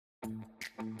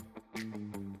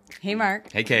Hey,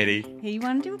 Mark. Hey, Katie. Hey, you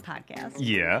want to do a podcast?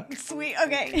 Yeah. Sweet.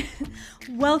 Okay.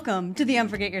 Welcome to the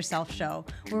Unforget Yourself show,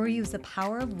 where we use the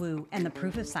power of woo and the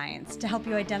proof of science to help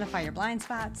you identify your blind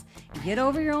spots, get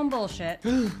over your own bullshit,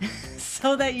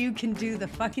 so that you can do the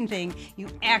fucking thing you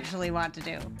actually want to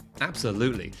do.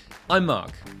 Absolutely. I'm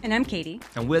Mark. And I'm Katie.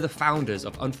 And we're the founders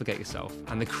of Unforget Yourself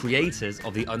and the creators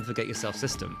of the Unforget Yourself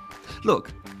system.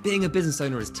 Look, being a business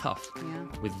owner is tough. Yeah.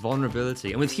 With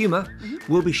vulnerability and with humor,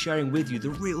 we'll be sharing with you the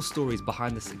real stories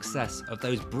behind the success of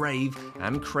those brave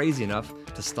and crazy enough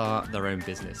to start their own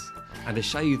business. And to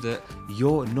show you that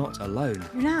you're not alone.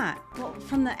 You're not. Well,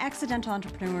 from the accidental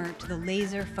entrepreneur to the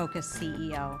laser-focused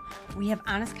CEO, we have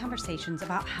honest conversations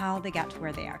about how they got to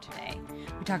where they are today.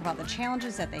 We talk about the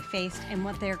challenges that they faced and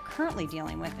what they're currently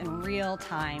dealing with in real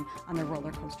time on their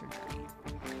roller coaster journey.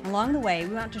 Along the way,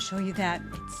 we want to show you that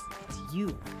it's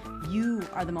you. You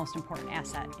are the most important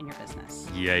asset in your business.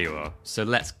 Yeah, you are. So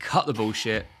let's cut the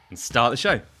bullshit and start the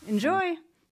show. Enjoy.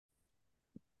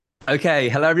 Okay,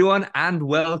 hello everyone, and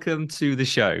welcome to the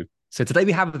show. So today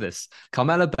we have with us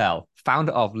Carmella Bell,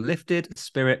 founder of Lifted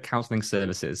Spirit Counseling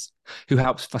Services, who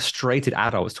helps frustrated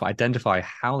adults to identify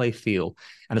how they feel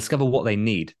and discover what they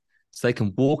need so they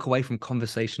can walk away from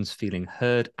conversations feeling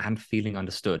heard and feeling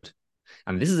understood.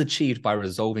 And this is achieved by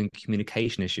resolving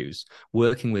communication issues,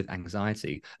 working with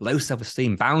anxiety, low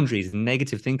self-esteem, boundaries,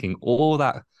 negative thinking, all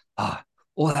that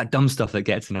dumb stuff that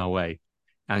gets in our way.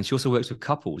 And she also works with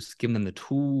couples, giving them the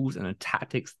tools and the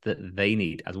tactics that they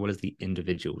need, as well as the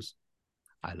individuals.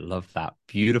 I love that.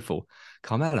 Beautiful.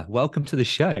 Carmella, welcome to the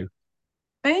show.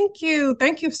 Thank you.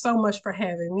 Thank you so much for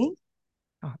having me.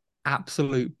 Oh,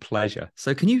 absolute pleasure.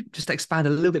 So can you just expand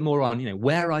a little bit more on,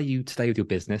 where are you today with your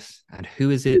business and who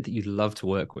is it that you'd love to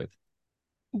work with?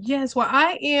 Yes, well,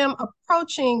 I am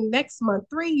approaching next month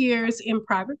 3 years in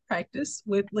private practice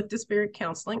with Lifted Spirit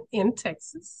Counseling in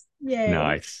Texas. Yay.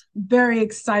 Nice. Very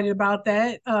excited about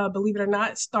that. Believe it or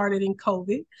not, started in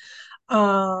COVID.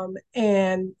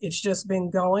 And it's just been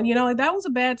going. That was a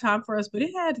bad time for us, but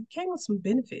it came with some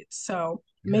benefits. So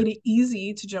made it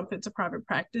easy to jump into private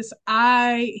practice.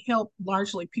 I help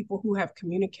largely people who have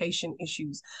communication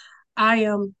issues. I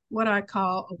am what I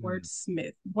call a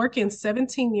wordsmith, working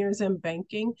 17 years in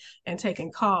banking and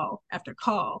taking call after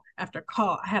call after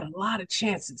call. I had a lot of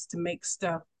chances to make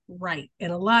stuff right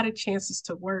and a lot of chances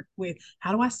to work with,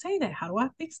 how do I say that? How do I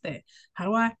fix that?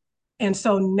 And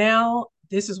so now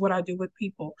this is what I do with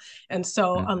people. And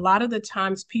so a lot of the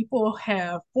times people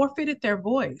have forfeited their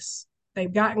voice.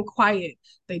 They've gotten quiet.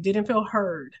 They didn't feel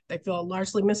heard. They feel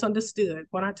largely misunderstood.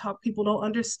 When I talk, people don't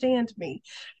understand me.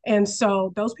 And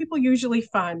so those people usually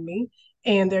find me,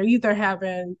 and they're either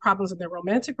having problems in their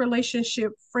romantic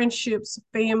relationship, friendships,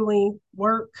 family,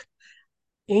 work.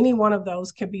 Any one of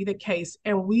those can be the case.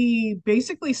 And we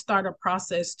basically start a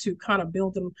process to kind of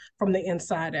build them from the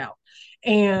inside out.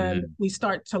 And we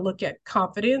start to look at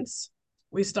confidence.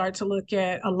 We start to look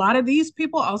at, a lot of these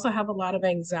people also have a lot of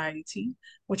anxiety,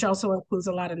 which also includes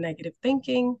a lot of negative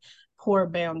thinking, poor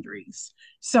boundaries.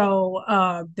 So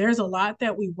there's a lot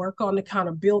that we work on to kind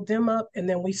of build them up. And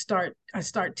then I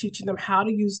start teaching them how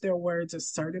to use their words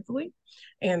assertively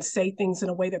and say things in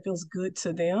a way that feels good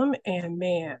to them. And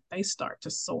man, they start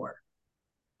to soar.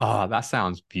 Oh, that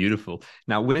sounds beautiful.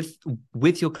 Now,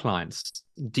 with your clients,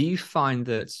 do you find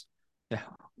that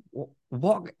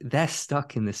what they're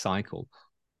stuck in this cycle?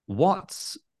 What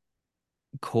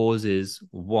causes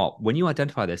what? When you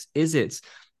identify this, is it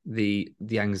the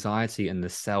anxiety and the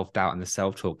self-doubt and the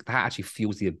self-talk that actually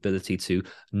fuels the ability to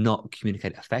not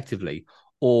communicate effectively?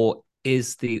 Or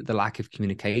is the lack of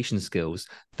communication skills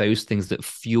those things that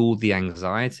fuel the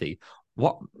anxiety?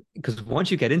 Because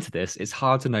once you get into this, it's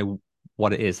hard to know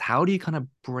what it is. How do you kind of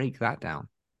break that down?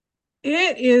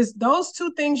 It is those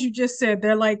two things you just said.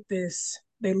 They're like this.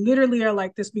 They literally are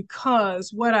like this,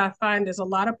 because what I find is a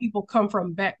lot of people come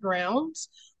from backgrounds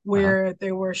where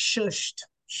they were shushed.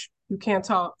 You can't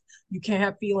talk. You can't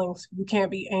have feelings. You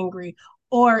can't be angry.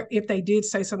 Or if they did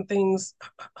say some things,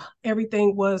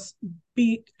 everything was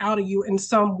beat out of you in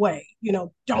some way.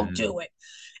 Don't do it.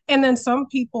 And then some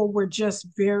people were just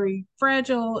very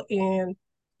fragile and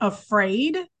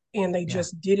afraid, and they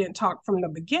just didn't talk from the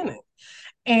beginning.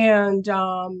 And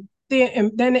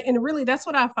then really that's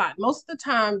what I find. Most of the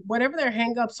time, whatever their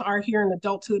hangups are here in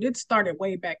adulthood, it started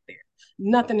way back there.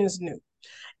 Nothing is new.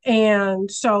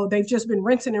 And so they've just been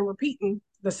rinsing and repeating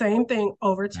the same thing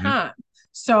over time.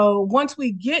 So once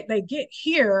they get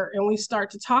here and we start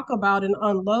to talk about and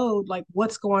unload, like,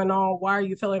 what's going on? Why are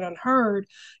you feeling unheard?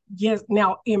 Yes.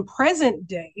 Now in present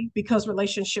day, because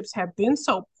relationships have been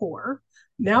so poor,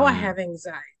 Now I have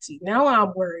anxiety. Now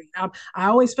I'm worried. I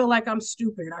always feel like I'm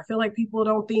stupid. I feel like people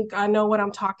don't think I know what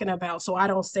I'm talking about, so I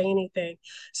don't say anything.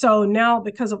 So now,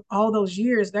 because of all those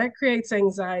years, that creates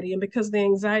anxiety. And because of the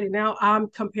anxiety, now I'm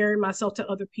comparing myself to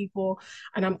other people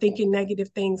and I'm thinking negative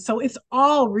things. So it's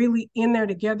all really in there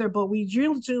together, but we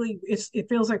usually, it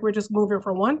feels like we're just moving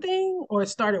from one thing or it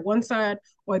started one side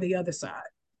or the other side.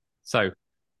 So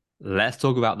let's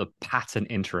talk about the pattern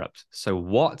interrupt. So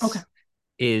what Okay.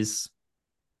 is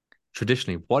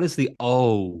traditionally, what is the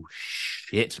oh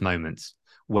shit moment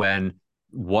when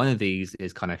one of these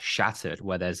is kind of shattered,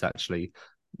 where there's actually,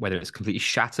 whether it's completely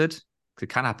shattered, it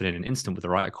can happen in an instant with the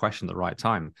right question at the right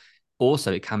time.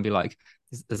 Also, it can be like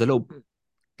there's a little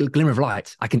glimmer of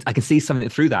light. I can see something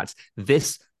through that.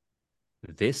 This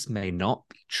may not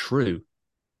be true.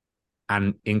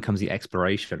 And in comes the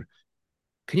exploration.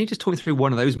 Can you just talk me through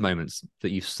one of those moments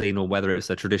that you've seen, or whether it's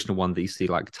a traditional one that you see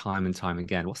like time and time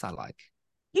again? What's that like?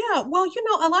 Yeah, well,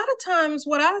 a lot of times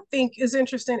what I think is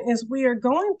interesting is we are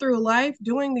going through life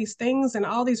doing these things and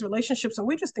all these relationships, and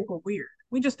we just think we're weird.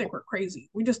 We just think we're crazy.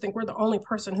 We just think we're the only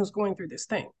person who's going through this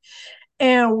thing.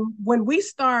 And when we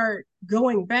start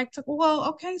going back to, well,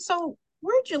 okay, so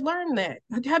where'd you learn that?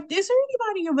 Is there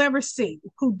anybody you've ever seen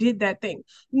who did that thing?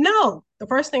 No. The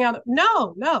first thing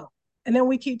no, no. And then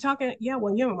we keep talking. Yeah,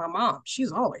 well, my mom,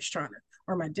 she's always trying to,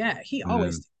 or my dad, he Mm.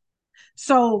 always.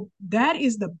 So that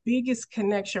is the biggest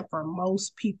connection for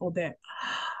most people that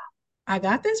I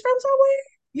got this from somewhere.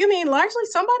 You mean largely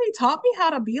somebody taught me how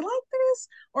to be like this?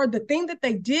 Or the thing that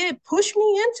they did push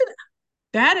me into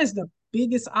that is the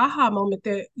biggest aha moment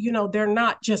that, they're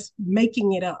not just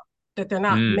making it up, that they're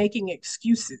not Mm. making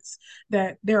excuses,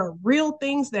 that there are real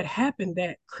things that happened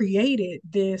that created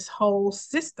this whole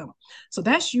system. So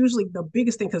that's usually the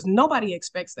biggest thing because nobody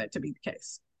expects that to be the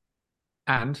case.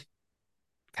 And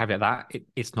caveat that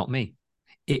it's not me.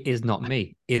 It is not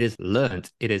me. It is learned.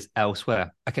 It is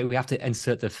elsewhere. Okay, we have to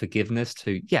insert the forgiveness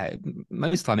to, yeah,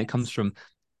 most of the time it comes Yes. from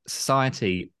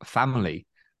society, family.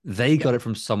 They got Yep. it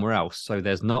from somewhere else. So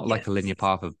there's not like a linear Yes.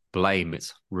 path of blame.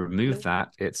 It's remove Nope.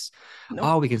 that. It's,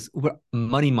 Nope. we can,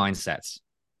 money mindsets.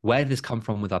 Where did this come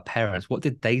from with our parents? What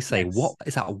did they say? What Yes.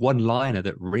 is that one liner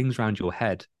that rings around your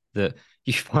head that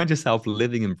you find yourself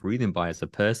living and breathing by as a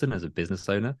person, as a business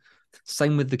owner?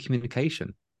 Same with the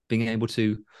communication, being able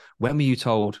to, when were you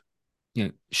told,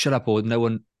 shut up, or no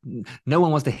one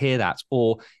wants to hear that,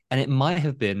 or, and it might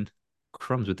have been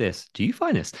crumbs with this. Do you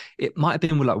find this? It might have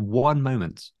been with like one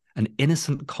moment, an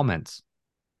innocent comment,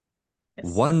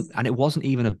 one, Yes. and it wasn't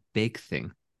even a big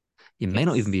thing. You may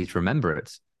not even Yes. be to remember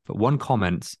it, but one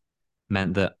comment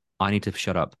meant that I need to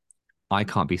shut up. I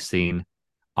can't be seen.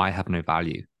 I have no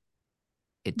value.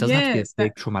 It doesn't have to be a Yes. That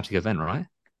big traumatic event, right?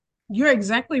 you're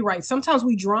exactly right. Sometimes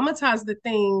we dramatize the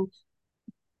thing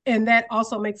and that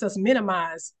also makes us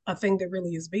minimize a thing that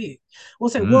really is big. We'll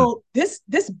say, Mm. well, this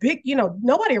big,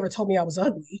 nobody ever told me I was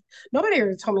ugly. Nobody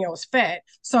ever told me I was fat.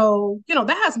 So,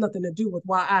 that has nothing to do with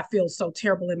why I feel so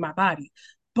terrible in my body.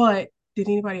 But did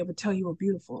anybody ever tell you were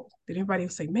beautiful? Did anybody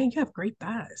ever say, man, you have great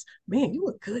thighs? Man, you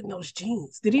look good in those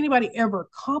jeans. Did anybody ever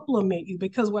compliment you?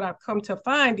 Because what I've come to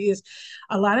find is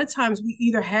a lot of times we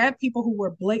either had people who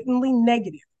were blatantly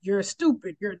negative. You're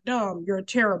stupid, you're dumb, you're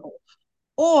terrible.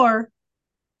 Or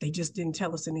they just didn't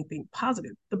tell us anything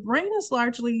positive. The brain is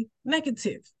largely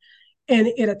negative and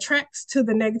it attracts to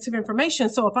the negative information.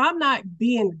 So if I'm not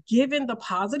being given the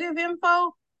positive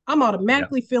info, I'm Yeah.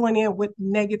 automatically filling in with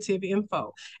negative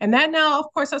info. And that now,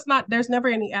 of course, there's never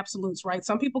any absolutes, right?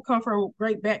 Some people come from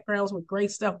great backgrounds with great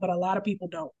stuff, but a lot of people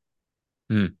don't.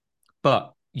 Mm.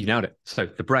 But you nailed it. So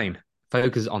the brain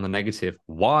focuses on the negative.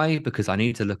 Why? Because I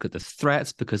need to look at the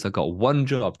threats, because I've got one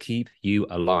job, keep you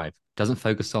alive. Doesn't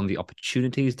focus on the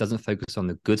opportunities, doesn't focus on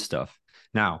the good stuff.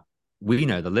 Now, we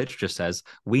know the literature says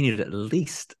we need at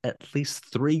least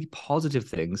three positive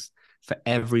things for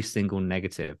every single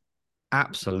negative.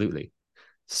 Absolutely.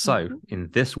 So, Mhm. in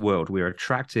this world, we are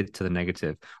attracted to the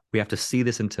negative. We have to see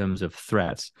this in terms of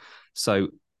threats. So,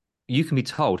 you can be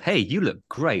told, "Hey, you look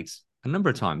great," a number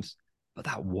of times, but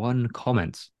that one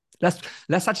comment.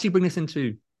 Let's actually bring this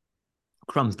into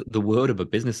crumbs, the world of a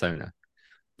business owner,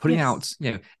 putting Yes.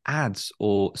 out ads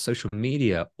or social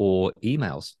media or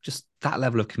emails, just that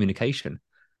level of communication.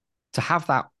 To have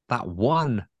that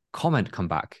one comment come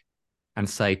back and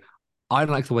say, "I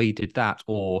don't like the way you did that,"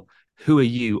 or "Who are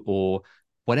you?" or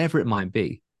whatever it might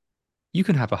be. You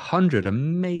can have 100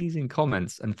 amazing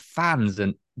comments and fans,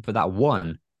 but that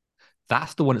one,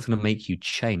 that's the one that's going to make you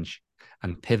change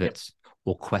and Yep. pivot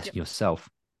or question Yep. yourself.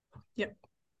 Yep.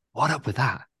 What up with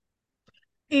that?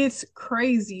 It's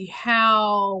crazy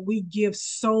how we give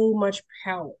so much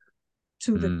power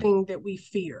to the Mm. thing that we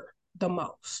fear. the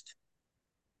most.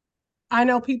 I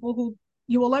know people who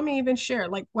you will let me even share.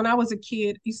 Like when I was a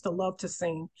kid, I used to love to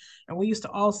sing, and we used to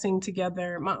all sing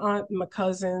together, my aunt and my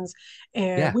cousins,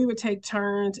 and Yeah. we would take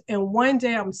turns. And one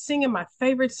day I'm singing my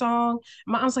favorite song.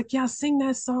 My aunt's like, "Yeah, sing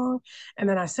that song." And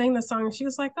then I sang the song, and she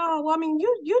was like, "Oh, well, I mean,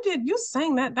 you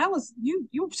sang that. That was you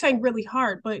sang really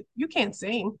hard, but you can't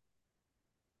sing."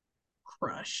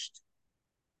 Crushed,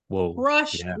 Whoa.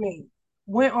 crushed Yeah. me.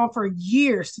 Went on for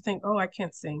years to think, "Oh, I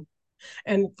can't sing."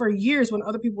 And for years, when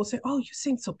other people would say, "Oh, you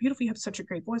sing so beautiful, you have such a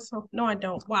great voice," so no, I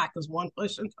don't. Why? Because one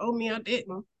person told me I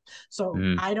didn't. So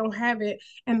Mm. I don't have it.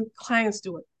 And clients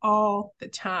do it all the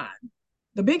time.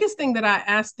 The biggest thing that I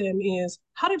ask them is,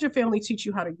 "How did your family teach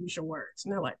you how to use your words?"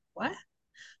 And they're like, "What?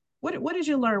 What did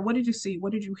you learn? What did you see?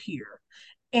 What did you hear?"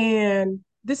 And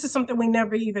this is something we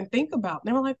never even think about. And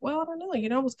they were like, "Well, I don't know.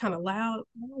 It was kind of loud. It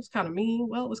was kind of mean.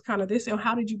 Well, it was kind of this. And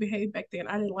how did you behave back then?"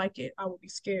 "I didn't like it. I would be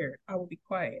scared. I would be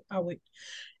quiet. I would."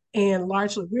 And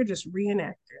largely, we're just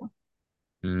reenacting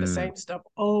the Mm. same stuff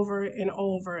over and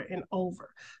over and over.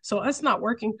 So, us not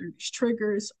working through these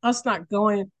triggers, us not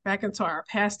going back into our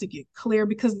past to get clear,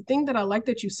 because the thing that I like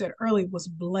that you said earlier was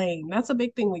blame. That's a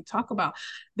big thing we talk about.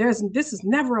 This is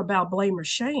never about blame or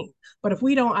shame. But if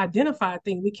we don't identify a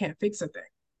thing, we can't fix a thing.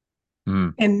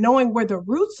 Mm. And knowing where the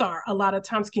roots are a lot of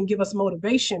times can give us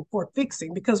motivation for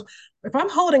fixing. Because if I'm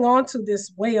holding on to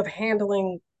this way of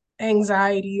handling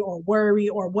anxiety or worry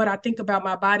or what I think about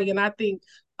my body, and I think,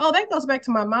 "Oh, that goes back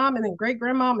to my mom and then great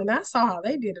grandmom, and I saw how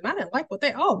they did, and I didn't like what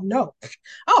they," "Oh, no.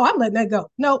 Oh, I'm letting that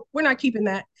go. No, we're not keeping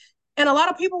that." And a lot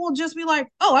of people will just be like,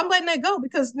 "Oh, I'm letting that go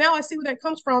because now I see where that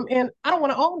comes from and I don't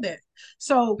want to own that."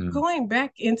 So Mm. going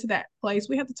back into that place,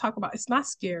 we have to talk about, it's not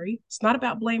scary. It's not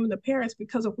about blaming the parents,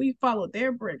 because if we follow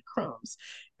their breadcrumbs,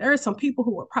 there are some people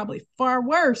who were probably far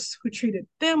worse who treated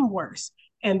them worse.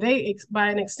 And they, by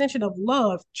an extension of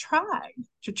love, tried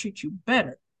to treat you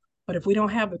better. But if we don't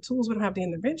have the tools, we don't have the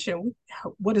intervention,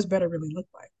 what does better really look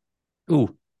like?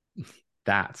 Ooh,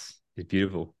 that is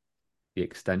beautiful. The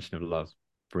extension of love,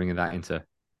 bringing that into,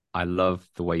 I love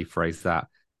the way you phrase that.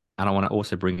 And I want to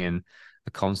also bring in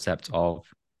the concept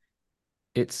of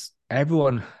it's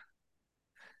everyone's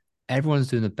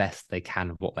doing the best they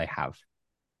can of what they have.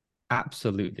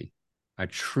 Absolutely. I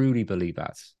truly believe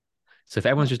that. So if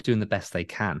everyone's just doing the best they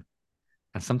can,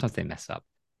 and sometimes they mess up,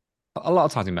 a lot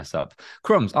of times we mess up.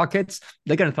 Crumbs, our kids,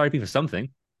 they're going to therapy for something.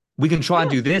 We can try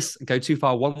and Yeah. do this, go too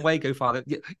far one way, go far.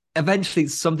 Eventually,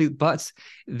 it's something, but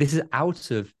this is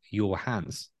out of your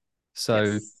hands. So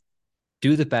Yes.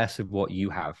 do the best of what you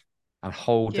have and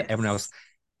hold that everyone else, Yes.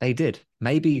 they did.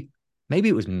 Maybe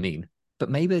it was mean, but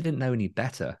maybe they didn't know any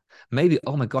better. Maybe,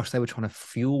 oh my gosh, they were trying to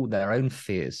fuel their own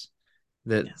fears.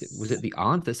 That was it Yes. the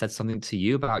aunt that said something to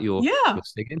you about Yeah. your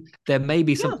singing? There may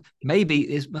be Yeah. some, maybe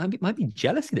is might be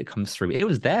jealousy that comes through. It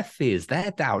was their fears, their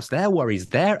doubts, their worries,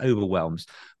 their overwhelms,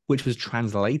 which was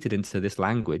translated into this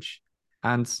language,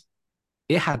 and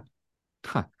it huh,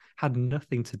 had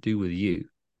nothing to do with you.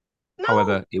 No.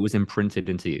 However, it was imprinted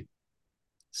into you.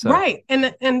 So, Right. And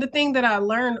the thing that I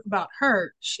learned about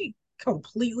her, she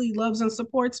completely loves and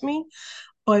supports me,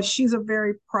 but she's a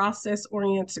very process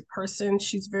oriented person.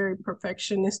 She's very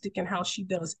perfectionistic in how she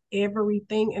does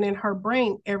everything. And in her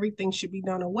brain, everything should be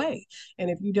done away. And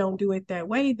if you don't do it that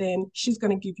way, then she's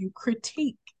going to give you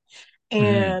critique. mm,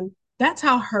 And that's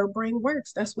how her brain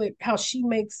works. That's how she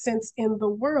makes sense in the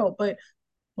world. But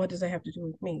what does that have to do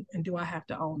with me? And do I have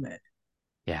to own that?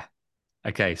 yeah.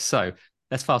 Okay, so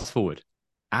let's fast forward.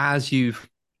 As you've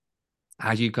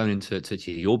gone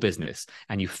to your business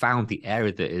and you found the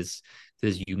area that is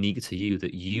unique to you,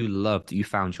 that you love, that you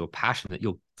found your passion, that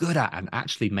you're good at and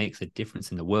actually makes a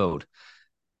difference in the world,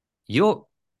 you're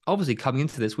obviously coming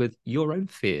into this with your own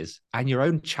fears and your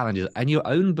own challenges and your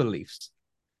own beliefs.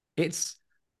 It's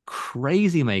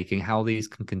crazy making how these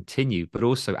can continue, but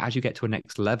also as you get to a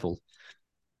next level,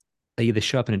 they either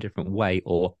show up in a different way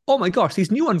or, oh my gosh,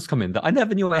 these new ones come in that I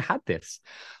never knew I had this.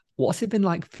 What's it been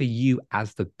like for you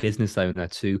as the business owner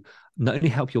to not only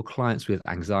help your clients with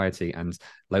anxiety and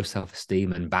low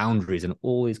self-esteem and boundaries and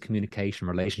all these communication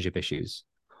relationship issues,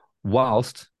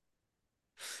 whilst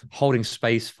holding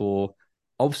space for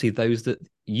obviously those that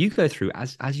you go through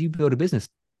as you build a business?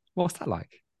 What's that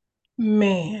like?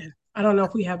 Man, I don't know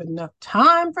if we have enough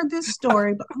time for this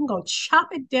story, but I'm going to chop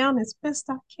it down as best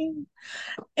I can.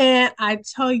 And I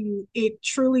tell you, it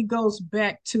truly goes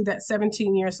back to that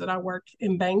 17 years that I worked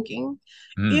in banking.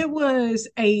 Mm, It was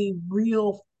a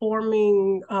real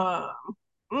forming,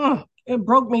 it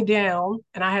broke me down,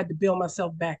 and I had to build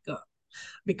myself back up,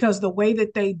 because the way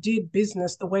that they did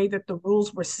business, the way that the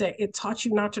rules were set, it taught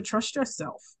you not to trust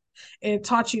yourself. It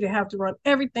taught you to have to run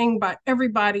everything by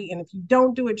everybody. And if you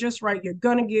don't do it just right, you're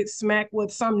going to get smacked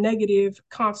with some negative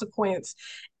consequence.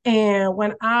 And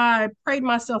when I prayed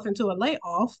myself into a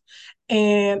layoff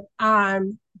and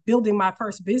I'm building my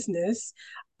first business,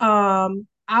 I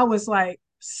was like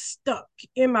stuck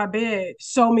in my bed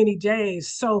so many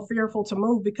days, so fearful to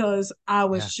move because I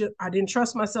didn't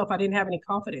trust myself. I didn't have any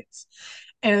confidence.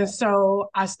 And so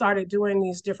I started doing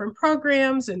these different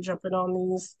programs and jumping on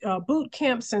these boot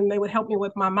camps, and they would help me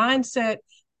with my mindset.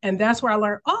 And that's where I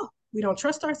learned, oh, we don't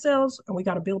trust ourselves and we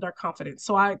got to build our confidence.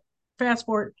 So I fast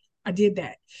forward, I did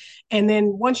that. And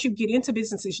then once you get into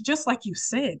businesses, just like you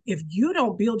said, if you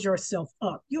don't build yourself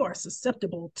up, you are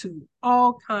susceptible to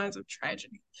all kinds of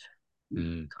tragedy.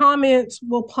 Comments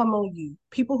will pummel you.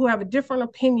 People who have a different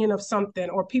opinion of something,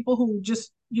 or people who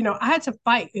just, I had to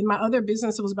fight. In my other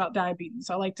business, it was about diabetes.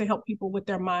 I like to help people with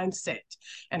their mindset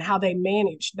and how they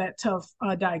manage that tough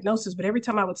diagnosis. But every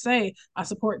time I would say I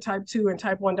support type 2 and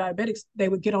type 1 diabetics, they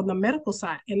would get on the medical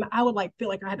side. And I would feel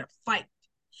like I had to fight.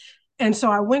 And so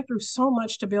I went through so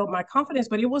much to build my confidence,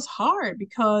 but it was hard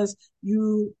because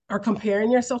you are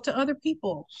comparing yourself to other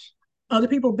people. Other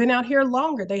people have been out here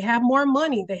longer. They have more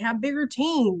money. They have bigger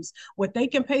teams. What they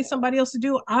can pay somebody else to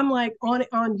do. I'm like on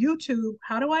YouTube,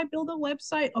 how do I build a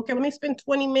website? Okay, let me spend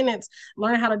 20 minutes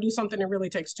learning how to do something that really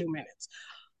takes 2 minutes.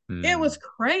 It was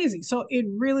crazy. So it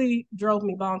really drove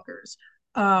me bonkers.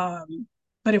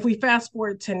 But if we fast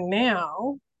forward to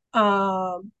now,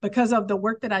 because of the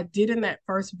work that I did in that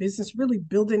first business, really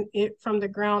building it from the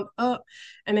ground up,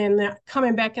 and then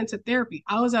coming back into therapy.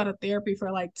 I was out of therapy for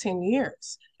like 10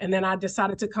 years. And then I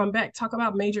decided to come back, talk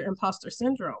about major imposter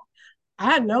syndrome.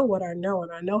 I know what I know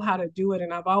and I know how to do it.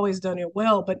 And I've always done it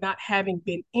well, but not having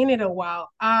been in it a while,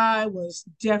 I was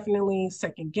definitely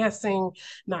second guessing,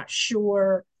 not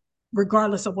sure,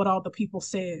 regardless of what all the people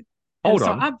said. Hold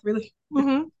on. I've really...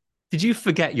 Did you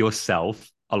forget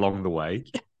yourself along the way?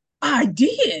 I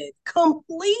did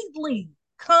completely.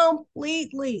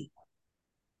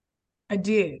 I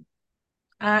did.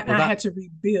 I had to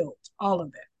rebuild all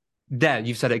of that. There,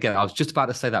 you've said it again. I was just about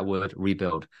to say that word,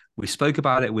 rebuild. We spoke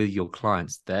about it with your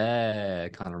clients. They're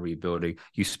kind of rebuilding.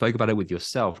 You spoke about it with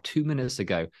yourself 2 minutes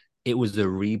ago. It was a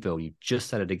rebuild. You just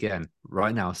said it again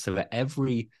right now. So at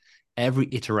every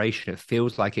iteration, it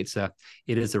feels like it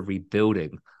is a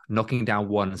rebuilding, knocking down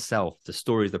oneself, the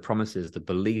stories, the promises, the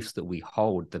beliefs that we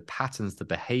hold, the patterns, the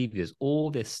behaviors,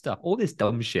 all this stuff, all this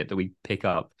dumb shit that we pick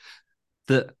up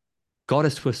that got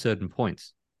us to a certain point.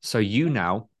 So you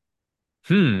now,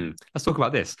 let's talk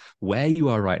about this. Where you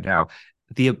are right now,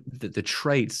 the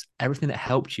traits, everything that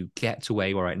helped you get to where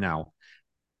you are right now,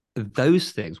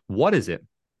 those things, what is it?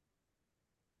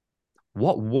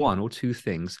 What one or two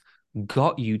things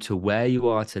got you to where you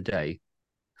are today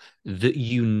that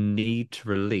you need to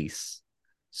release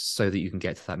so that you can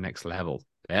get to that next level?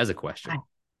 There's a question.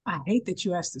 I hate that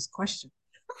you asked this question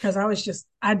because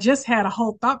I just had a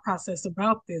whole thought process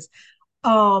about this.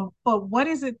 But what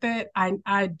is it that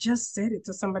I just said it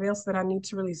to somebody else that I need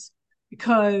to release?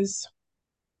 Because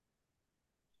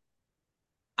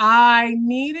I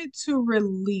needed to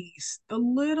release the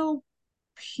little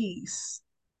piece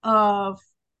of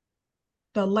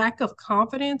the lack of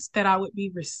confidence that I would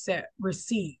be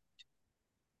received.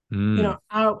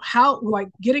 How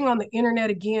getting on the internet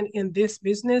again in this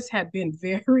business had been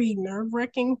very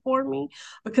nerve-wracking for me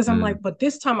because I'm like, but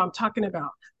this time I'm talking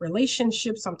about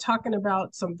relationships. I'm talking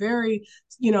about some very,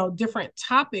 different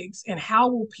topics, and how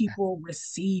will people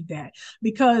receive that?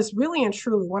 Because really and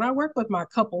truly, when I work with my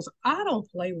couples, I don't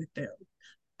play with them.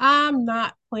 I'm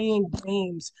not playing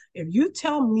games. If you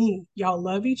tell me y'all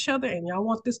love each other and y'all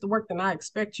want this to work, then I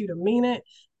expect you to mean it.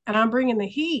 And I'm bringing the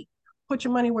heat. Put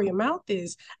your money where your mouth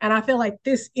is. And I feel like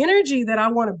this energy that I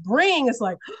want to bring is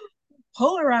like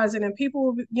polarizing, and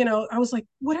people, I was like,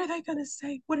 what are they going to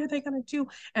say? What are they going to do?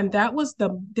 And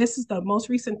this is the most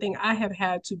recent thing I have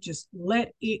had to just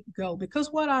let it go,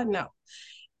 because what I know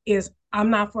is I'm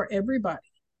not for everybody,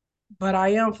 but I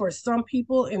am for some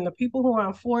people, and the people who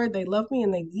I'm for, they love me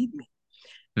and they need me.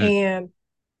 And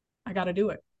I got to do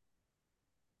it.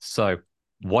 So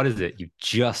what is it? You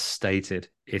just stated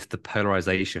it's the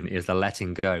polarization, is the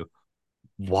letting go.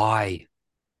 Why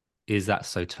is that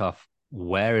so tough?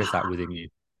 Where is that within you?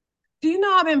 Do you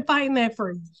know I've been fighting that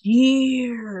for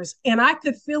years, and I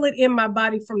could feel it in my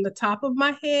body from the top of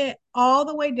my head all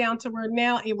the way down to where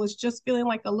now it was just feeling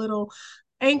like a little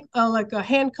like a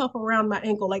handcuff around my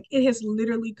ankle. Like it has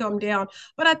literally come down.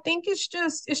 But I think it's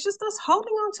just us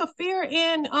holding on to fear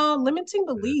and limiting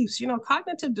beliefs,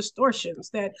 cognitive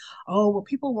distortions that,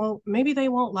 maybe they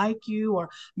won't like you, or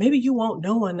maybe you won't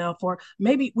know enough, or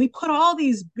maybe we put all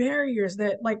these barriers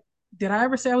that did I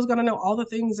ever say I was going to know all the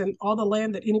things and all the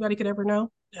land that anybody could ever know?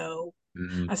 No.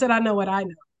 Mm, I said I know what I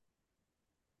know.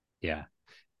 yeah.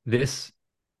 This,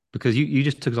 because you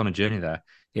just took us on a journey there.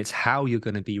 It's how you're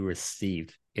going to be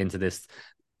received into this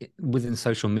within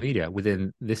social media.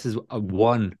 Within this is a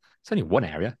one. It's only one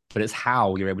area, but it's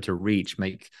how you're able to reach,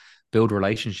 build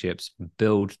relationships,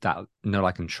 build that know,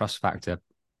 like, and trust factor,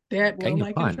 That know, gain your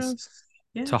like, and clients. trust.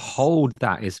 To Yes. hold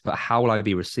that is, but how will I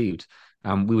be received?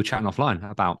 We were chatting offline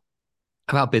about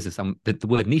business, and the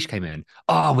word niche came in.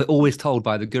 Oh, we're always told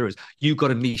by the gurus, you got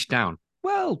to niche down.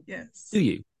 Well, do Yes.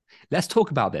 you? Let's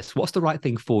talk about this. What's the right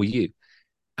thing for you?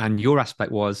 And your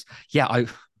aspect was, yeah,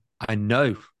 I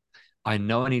know, I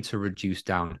know I need to reduce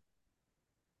down,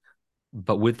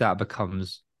 but with that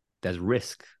becomes there's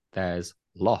risk, there's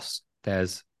loss,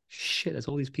 there's shit, there's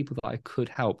all these people that I could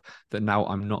help that now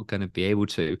I'm not going to be able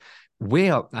to.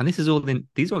 And this is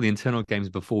these are all the internal games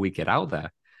before we get out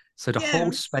there. So to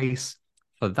hold Yes. space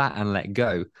for that and let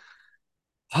go,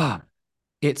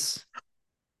 it's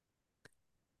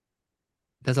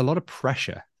there's a lot of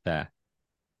pressure there.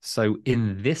 So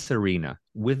in this arena,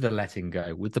 with the letting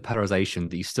go, with the polarization,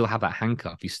 that you still have that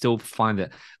handcuff, you still find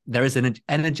that there is an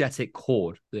energetic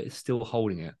cord that is still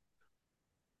holding it.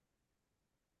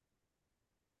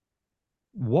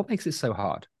 What makes it so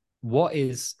hard? What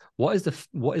is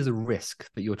the risk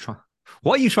that you're trying?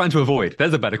 What are you trying to avoid?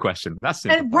 There's a better question. That's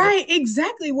And simplified it. right,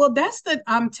 exactly. Well,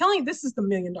 I'm telling you, this is the $1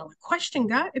 million question,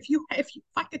 guy. If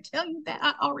I could tell you that,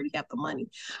 I already have the money.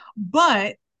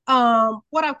 But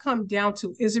what I've come down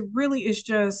to is it really is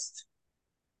just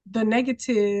the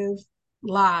negative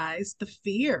lies, the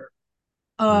fear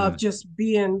of Mm, just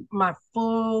being my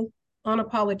full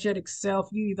unapologetic self.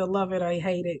 You either love it or you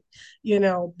hate it.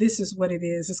 This is what it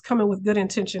is. It's coming with good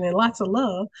intention and lots of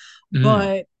love, mm,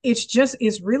 but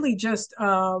it's really just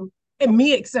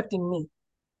me accepting me.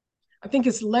 I think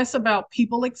it's less about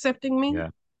people accepting me yeah.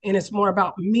 and it's more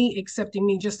about me accepting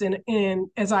me just in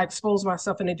as I expose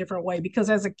myself in a different way. Because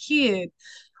as a kid,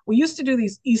 we used to do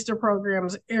these Easter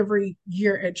programs every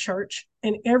year at church,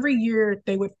 and every year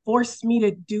they would force me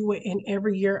to do it, and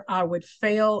every year I would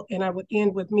fail, and I would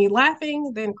end with me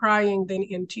laughing, then crying, then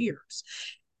in tears.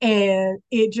 And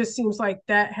it just seems like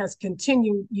that has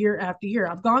continued year after year.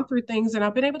 I've gone through things and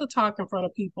I've been able to talk in front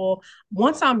of people.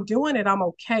 Once I'm doing it, I'm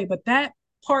okay. But that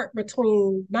part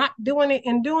between not doing it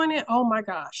and doing it, oh my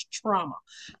gosh, trauma.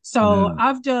 So Mm,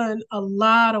 I've done a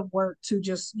lot of work to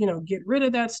just, get rid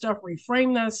of that stuff,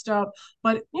 reframe that stuff.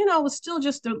 But, it's still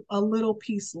just a little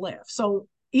piece left. So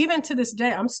even to this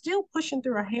day, I'm still pushing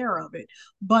through a hair of it,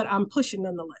 but I'm pushing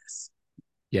nonetheless.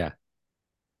 yeah.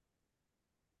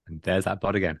 And there's that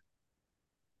bud again.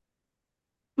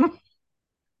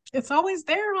 It's always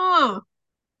there, huh?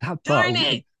 That Darn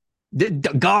bud.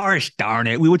 it. Gosh darn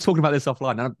it. We were talking about this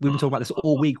offline. And we've been talking about this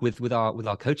all week with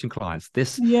our coaching clients.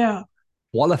 This Yeah.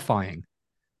 qualifying,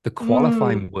 the Mm,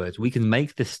 qualifying words. We can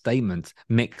make this statement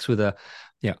mix with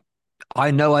yeah,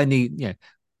 I know I need,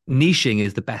 niching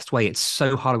is the best way. It's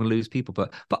so hard to lose people,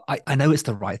 but I know it's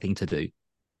the right thing to do.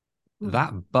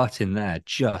 That mm, but in there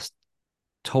just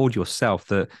told yourself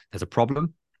that there's a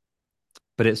problem,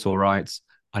 but it's all right.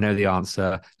 I know the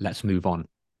answer. Let's move on.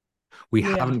 We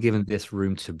yeah. haven't given this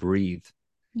room to breathe.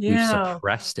 We've Yeah.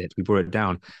 suppressed it. We brought it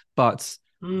down. But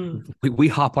Mm, we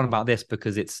harp on about this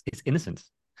because it's innocent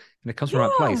and it comes from the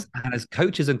right yeah. place. And as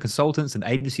coaches and consultants and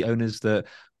agency owners that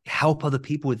help other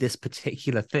people with this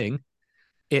particular thing,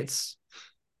 it's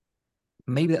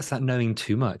maybe that's not knowing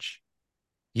too much.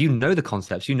 You know the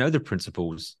concepts, you know the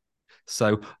principles.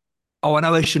 So, oh, I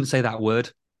know I shouldn't say that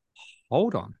word.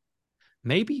 Hold on.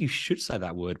 Maybe you should say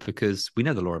that word because we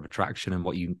know the law of attraction and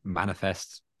what you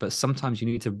manifest, but sometimes you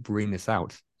need to bring this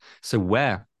out. So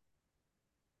where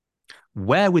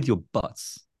with your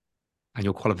buts and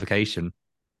your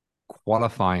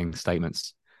qualifying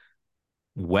statements,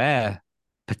 where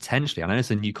potentially, I know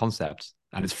it's a new concept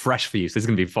and it's fresh for you, so this is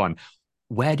going to be fun.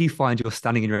 Where do you find you're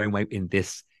standing in your own way in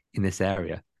this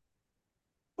area?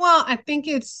 Well, I think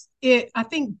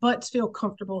butts feel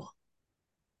comfortable.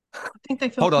 I think they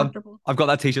feel Hold on, comfortable. I've got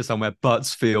that t-shirt somewhere.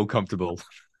 Butts feel comfortable.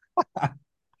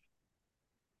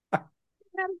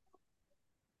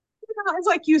 It's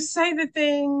like you say the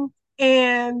thing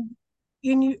and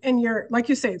you're like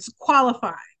you say, it's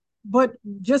qualified. But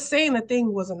just saying the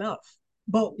thing was enough.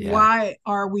 But Yeah. why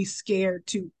are we scared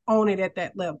to own it at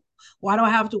that level? Why do I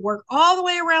have to work all the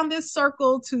way around this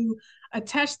circle to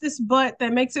attach this butt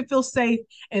that makes it feel safe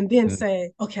and then Mm.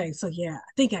 say, okay, so yeah,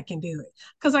 I think I can do it?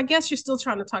 Because I guess you're still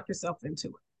trying to talk yourself into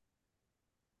it.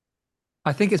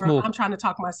 I think it's Or more I'm trying to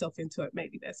talk myself into it.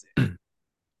 Maybe that's it.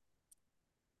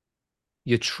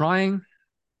 you're trying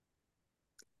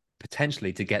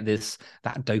potentially to get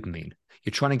that dopamine.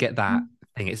 You're trying to get that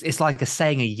thing. It's like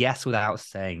saying a yes without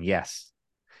saying yes.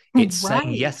 It's saying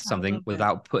Right. yes to I something love that.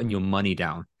 without putting your money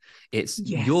down. It's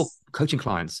your Yes. coaching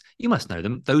clients. You must know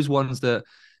them. Those ones that,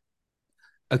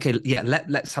 okay, yeah,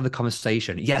 let's have the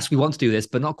conversation. Yes, we want to do this,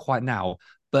 but not quite now.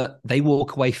 But they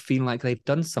walk away feeling like they've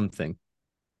done something.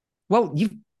 Well,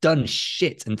 you've done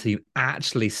shit until you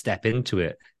actually step into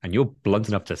it. And you're blunt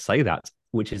enough to say that,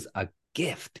 which is a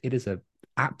gift. It is an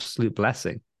absolute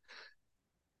blessing.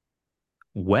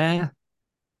 Where,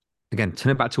 again,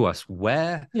 turn it back to us.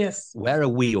 Yes. Where are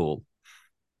we all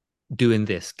doing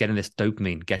this, getting this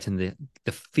dopamine, getting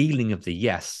the feeling of the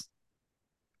yes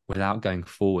without going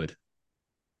forward?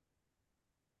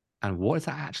 And what does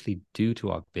that actually do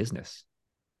to our business?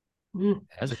 Mm.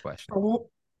 There's a question.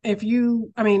 If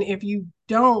you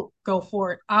don't go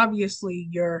for it, obviously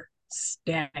you're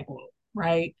stagnant,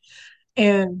 right?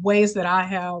 And ways that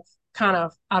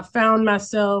I've found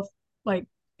myself like,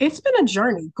 it's been a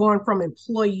journey going from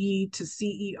employee to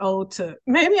CEO to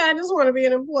maybe I just want to be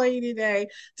an employee today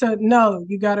to no,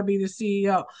 you got to be the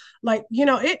CEO. Like,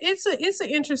 it's an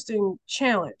interesting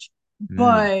challenge, Mm,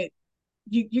 but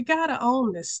you got to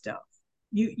own this stuff.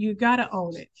 You got to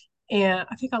own it. And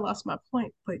I think I lost my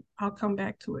point, but I'll come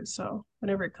back to it. So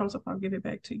whenever it comes up, I'll give it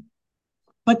back to you.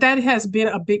 But that has been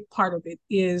a big part of it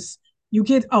is you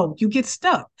get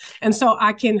stuck. And so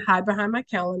I can hide behind my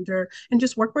calendar and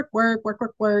just work,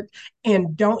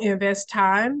 and don't invest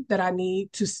time that I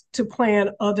need to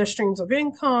plan other streams of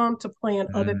income, to plan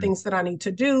other mm, things that I need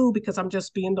to do because I'm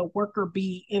just being the worker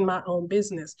bee in my own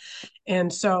business.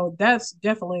 And so that's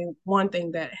definitely one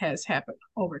thing that has happened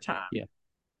over time. yeah.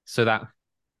 So that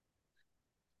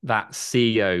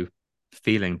CEO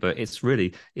feeling, but it's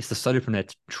the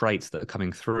solopreneur traits that are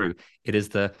coming through. It is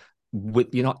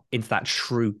you're not into that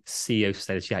true CEO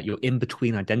status yet. You're in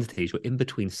between identities. You're in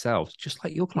between selves, just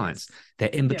like your clients. Yes. They're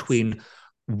in Yes. between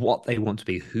what they want to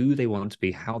be, who they want to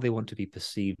be, how they want to be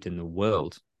perceived in the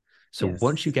world. So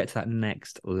once you Yes. get to that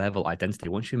next level identity,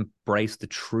 once you embrace the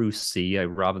true CEO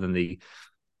rather than the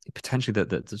potentially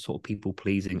the sort of people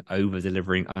pleasing, over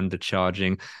delivering,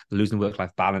 undercharging, losing work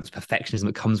life balance, perfectionism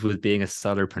that comes with being a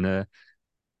solopreneur,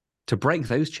 to break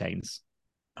those chains.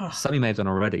 Oh, Some you may have done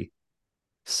already.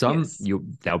 Some yes.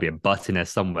 there'll be a but in there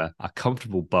somewhere, a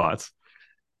comfortable but.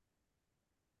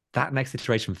 That next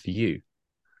iteration for you,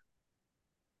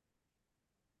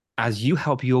 as you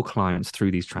help your clients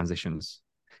through these transitions,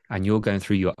 and you're going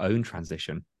through your own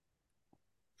transition,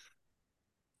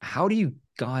 how do you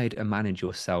guide and manage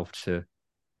yourself to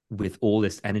with all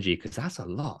this energy? Because that's a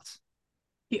lot.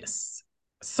 Yes.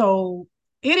 So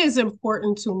it is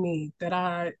important to me that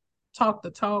I talk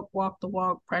the talk, walk the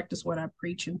walk, practice what I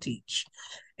preach and teach.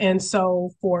 And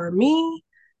so for me,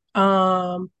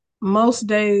 um, most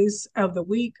days of the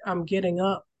week, I'm getting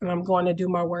up and I'm going to do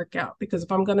my workout because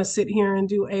if I'm going to sit here and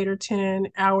do 8 or 10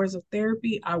 hours of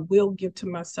therapy, I will give to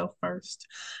myself first.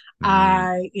 Mm,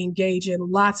 I engage in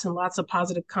lots and lots of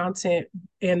positive content,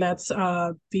 and that's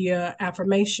via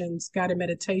affirmations, guided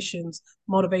meditations,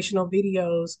 motivational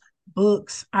videos,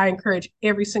 books. I encourage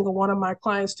every single one of my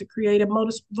clients to create a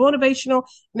motivational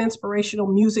and inspirational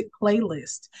music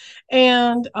playlist.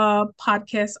 And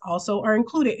podcasts also are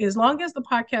included. As long as the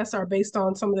podcasts are based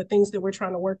on some of the things that we're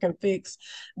trying to work and fix,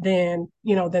 then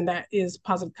that is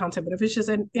positive content. But if it's just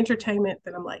an entertainment,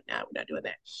 then I'm like, nah, we're not doing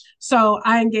that. So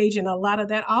I engage in a lot of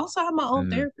that. I also have my own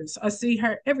mm, therapist. I see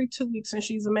her every 2 weeks and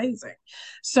she's amazing.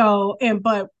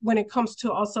 But when it comes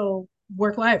to also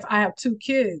work life, I have two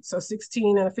kids, so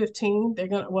 16 and a 15.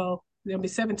 They'll be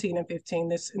 17 and 15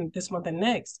 this month and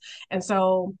next. And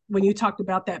so when you talked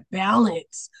about that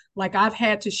balance, like I've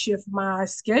had to shift my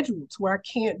schedule to where I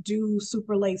can't do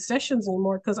super late sessions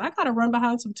anymore because I got to run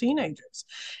behind some teenagers.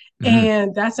 mm.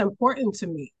 And that's important to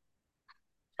me.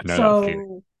 I know that feeling.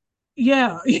 So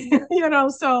yeah,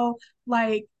 so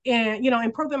like, and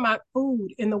improving my food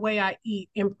in the way I eat,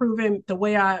 improving the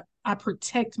way I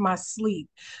protect my sleep,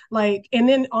 like, and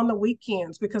then on the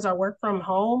weekends because I work from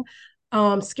home,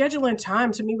 scheduling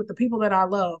time to meet with the people that I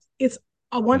love. It's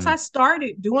once Mm, I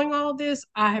started doing all this,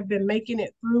 I have been making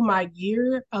it through my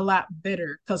year a lot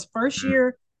better. Because first mm.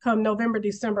 year, come November,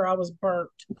 December, I was burnt.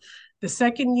 The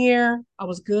second year, I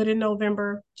was good in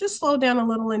November, just slowed down a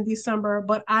little in December,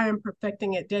 but I am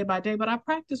perfecting it day by day. But I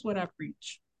practice what I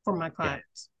preach for my Yeah,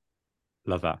 clients.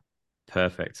 love that.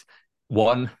 Perfect.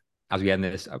 One, as we end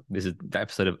this is the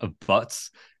episode of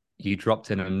butts. You dropped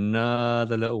in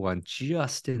another little one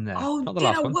just in there. Oh, Not the did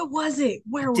I? last one. What was it? You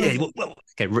Where was did. it?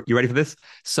 Okay, you ready for this?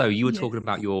 So you were Yes. talking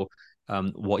about your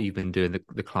what you've been doing,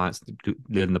 the clients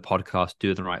doing the podcast,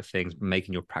 doing the right things,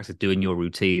 making your practice, doing your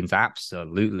routines.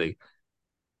 Absolutely.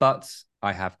 but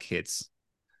I have kids.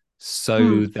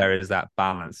 So there is that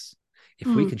balance. If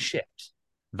we can shift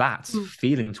that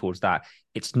feeling towards that,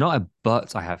 it's not a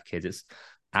but I have kids, it's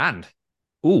and.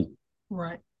 Ooh.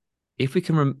 Right. If we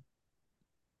can,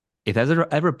 if there's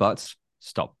ever a but,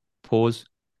 stop, pause,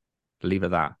 leave it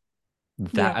at that.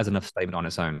 That is enough statement on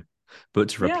its own. But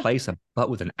to replace a but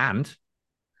with an and,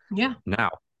 now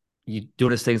you do all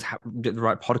these things, get the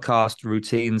right podcast,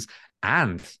 routines,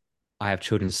 and I have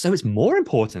children. So it's more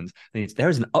important. There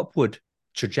is an upward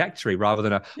trajectory rather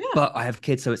than but I have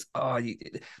kids. So it's,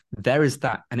 there is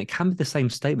that. And it can be the same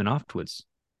statement afterwards.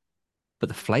 But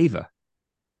the flavor,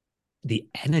 the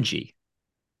energy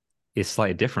is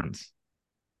slightly different.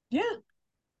 Yeah.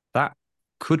 That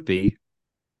could be,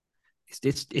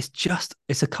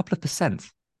 it's a couple of percent.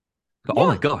 But oh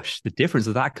my gosh, the difference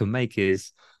that can make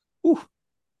is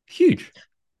huge.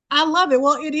 I love it.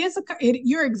 Well, it is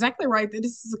you're exactly right that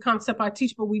this is a concept I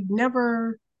teach, but we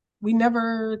never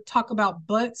talk about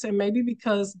butts, and maybe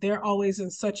because they're always in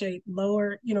such a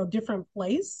lower, different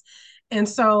place. And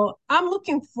so I'm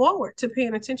looking forward to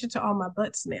paying attention to all my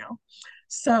butts now.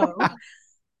 So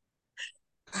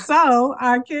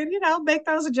I can, make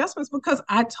those adjustments, because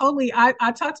I talk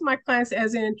to my clients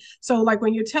as in, so like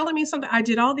when you're telling me something, I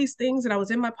did all these things and I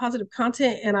was in my positive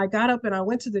content and I got up and I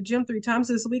went to the gym 3 times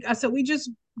this week. I said, we just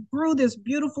grew this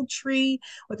beautiful tree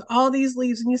with all these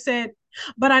leaves. And you said,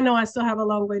 but I know I still have a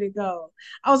long way to go.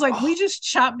 I was like, we just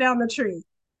chopped down the tree.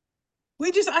 I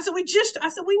said,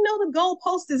 we know the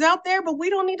goalpost is out there, but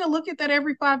we don't need to look at that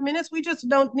every 5 minutes. We just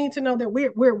don't need to know that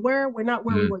we're not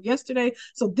where we were yesterday.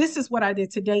 So this is what I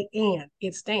did today, and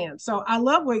it stands. So I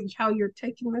love how you're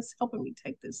taking this, helping me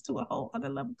take this to a whole other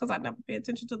level, because I never pay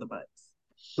attention to the butts.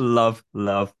 Love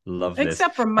this.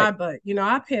 Except for my butt.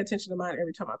 I pay attention to mine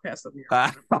every time I pass the mirror.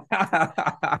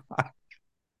 I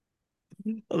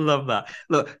love that.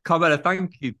 Look, Carmella,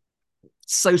 thank you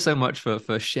so much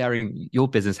for sharing your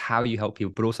business, how you help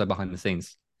people, but also behind the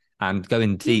scenes, and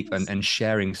going deep and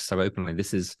sharing so openly.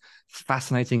 This is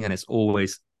fascinating, and it's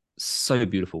always so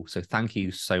beautiful. So thank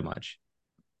you so much.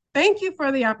 Thank you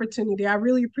for the opportunity. I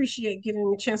really appreciate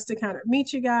getting a chance to kind of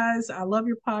meet you guys. I love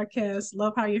your podcast,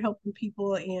 love how you're helping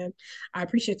people, and I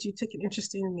appreciate you taking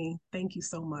interest in me. Thank you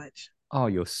so much. Oh,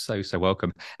 you're so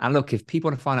welcome. And look, if people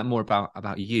want to find out more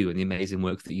about you and the amazing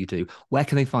work that you do, where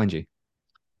can they find you?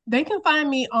 They can find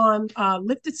me on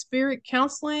Lifted Spirit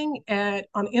Counseling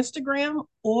on Instagram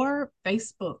or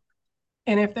Facebook.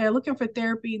 And if they're looking for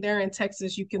therapy, they're in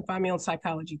Texas, you can find me on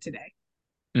Psychology Today.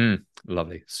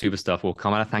 Lovely. Super stuff. Well,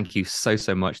 Carmella, thank you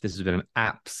so much. This has been an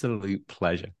absolute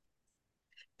pleasure.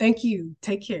 Thank you.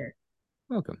 Take care.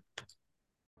 Welcome.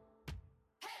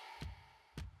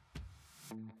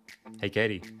 Hey,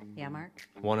 Katie. Yeah, Mark?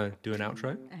 Want to do an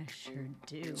outro? I sure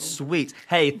do. Sweet.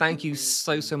 Hey, thank you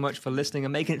so much for listening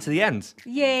and making it to the end.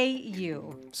 Yay,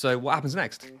 you. So what happens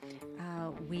next?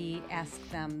 We ask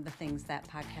them the things that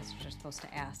podcasters are supposed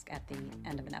to ask at the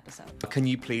end of an episode. Can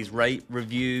you please rate,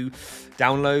 review,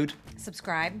 download?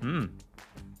 Subscribe.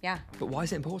 Yeah. But why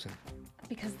is it important?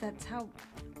 Because that's how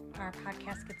our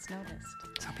podcast gets noticed.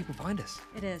 That's how people find us.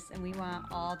 It is, and we want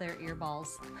all their earballs.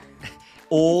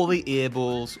 All the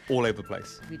earballs all over the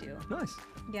place. We do. Nice.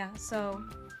 Yeah, so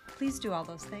please do all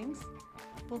those things.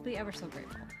 We'll be ever so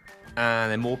grateful.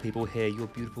 And then more people hear your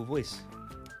beautiful voice.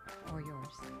 Or yours.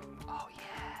 Oh,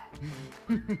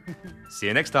 yeah. See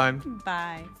you next time.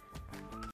 Bye.